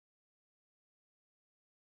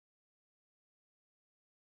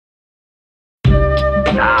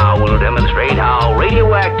demonstrate how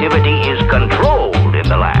radioactivity is controlled in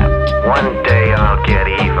the lab. One day I'll get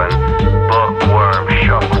even. Bookworm,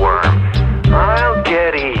 shookworm. I'll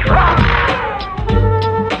get even.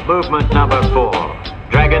 Movement number 4.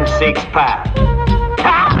 Dragon seeks path.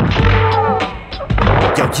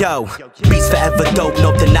 Yo, beats forever dope,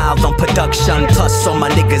 no denial on production. Plus all my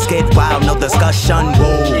niggas get wild, no discussion.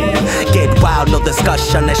 Whoa, get wild, no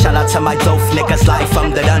discussion. And shout out to my dope niggas live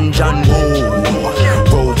from the dungeon.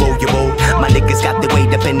 Whoa, roll, you roll. My niggas got the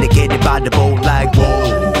weight up and they get it by the bowl like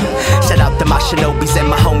whoa. Shout out to my shinobis and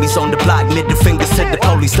my homies on the block. Middle fingers to the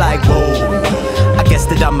police like whoa. I guess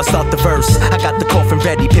that I'ma start the verse. I got the coffin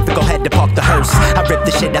ready, pivot, go ahead to park the hearse. I rip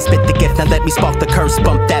the shit, I spit the gift, now let me spark the curse.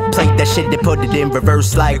 Bump that plate, that shit, and put it in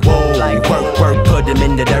reverse like whoa. Work, put him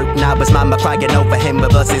in the dirt. Now his mama crying over him,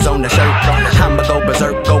 but is on the shirt. I'ma go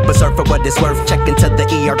berserk for what it's worth. Check into the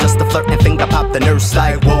ER just to flirt and finger pop the nurse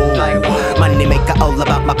like whoa. Money maker, all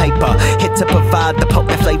about my paper. Hit to provide the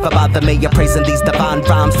potent flavor by the mayor. Praising these divine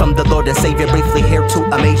rhymes from the Lord and Savior. Briefly here to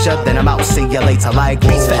Amasia, then I'm out, see ya later like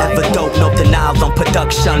beats forever dope, no denial on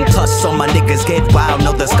production. Plus all my niggas get wild,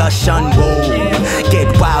 no discussion. Whoa, get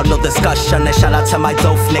wild, no discussion. And shout out to my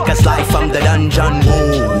dope niggas live from the dungeon.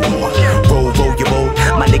 Whoa, roll, you roll.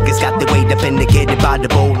 My niggas got the weight up and they get it by the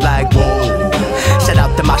bowl like whoa. Shout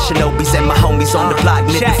out to my shinobis and my homies on the block.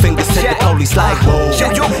 Middle fingers to the police like whoa.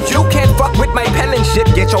 You can't fuck with my penmanship,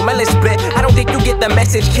 get your melon split. I don't think you get the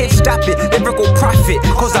message, kid, stop it. Lyrical profit,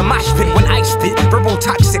 cause I mosh pit when I spit. Verbal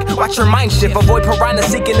toxic, watch your mind shift. Avoid piranha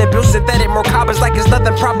seeking to build synthetic more carbons like it's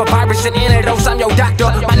nothing proper. Virus and antidotes, I'm your doctor.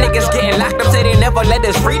 My niggas getting locked up, say they never let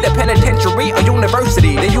us free. The penitentiary or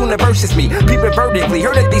university, the universe is me. Peep it vertically,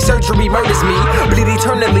 heard that the surgery murders me. Bleed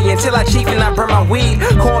eternally until I chief and I burn my weed.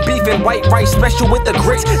 Corn beef and white rice special with the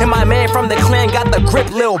grits. And my man from the clan got the grip,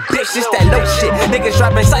 little bitch. It's that low shit. Niggas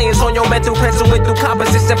dropping science on your mental pencil with through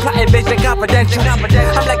composition, plotting vision confidential. I'm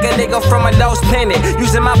like a nigga from a lost planet,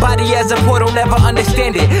 using my body as a portal, never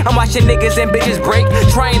understand it. I'm watching niggas and bitches break,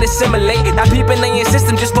 trying to assimilate. Now peeping in your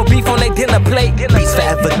system just for beef on their dinner plate. Beats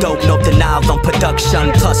forever dope, no denial on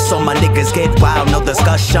production. Plus all my niggas get wild, no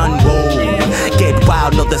discussion. Whoa, get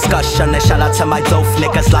wild, no discussion. And shout out to my dope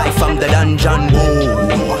niggas live from the dungeon.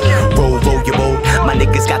 Whoa, roll, you roll. My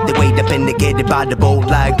niggas got the weight up and they get it by the bowl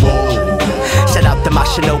like whoa. Shout out to my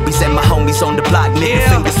shinobis and my homies on the block. Middle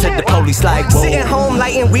fingers to the police like whoa. Sitting home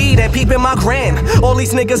lighting weed and peeping my gram. All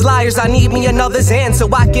these niggas liars, I need me another Xan so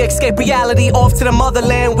I can escape reality. Off to the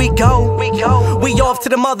motherland we go. We off to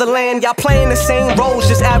the motherland. Y'all playing the same roles,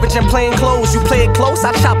 just average and plain clothes. You play it close,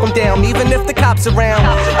 I chop them down, even if the cops around.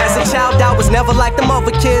 As a child, I was never like them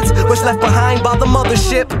other kids, was left behind by the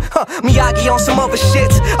mothership. Miyagi on some other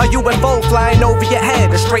shit. A UFO flying over your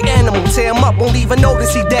head, a straight animal, tear him up, won't even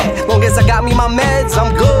notice he dead. Long as I got me my meds,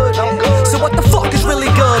 I'm good. So what the fuck is really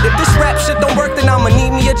good? If this rap shit don't work, then I'ma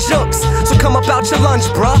need me a jukes. So come about your lunch,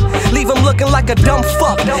 bruh. Leave him looking like a dumb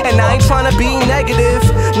fuck. And I ain't trying to be negative.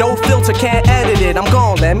 No filter, can't edit it. I'm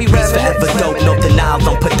gone, let me rap it. Forever dope, no denial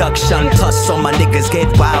on production. Plus all my niggas get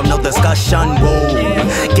wild, no discussion.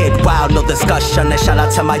 Whoa, get wild, no discussion. And shout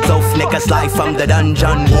out to my dope niggas live from the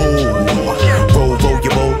dungeon. Whoa, roll,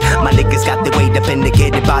 you roll. My niggas got the weight up and they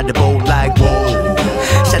get it by the bowl like whoa.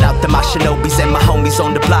 Shout out to my shinobis and my homies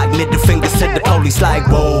on the block. Middle fingers to the police like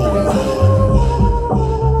whoa.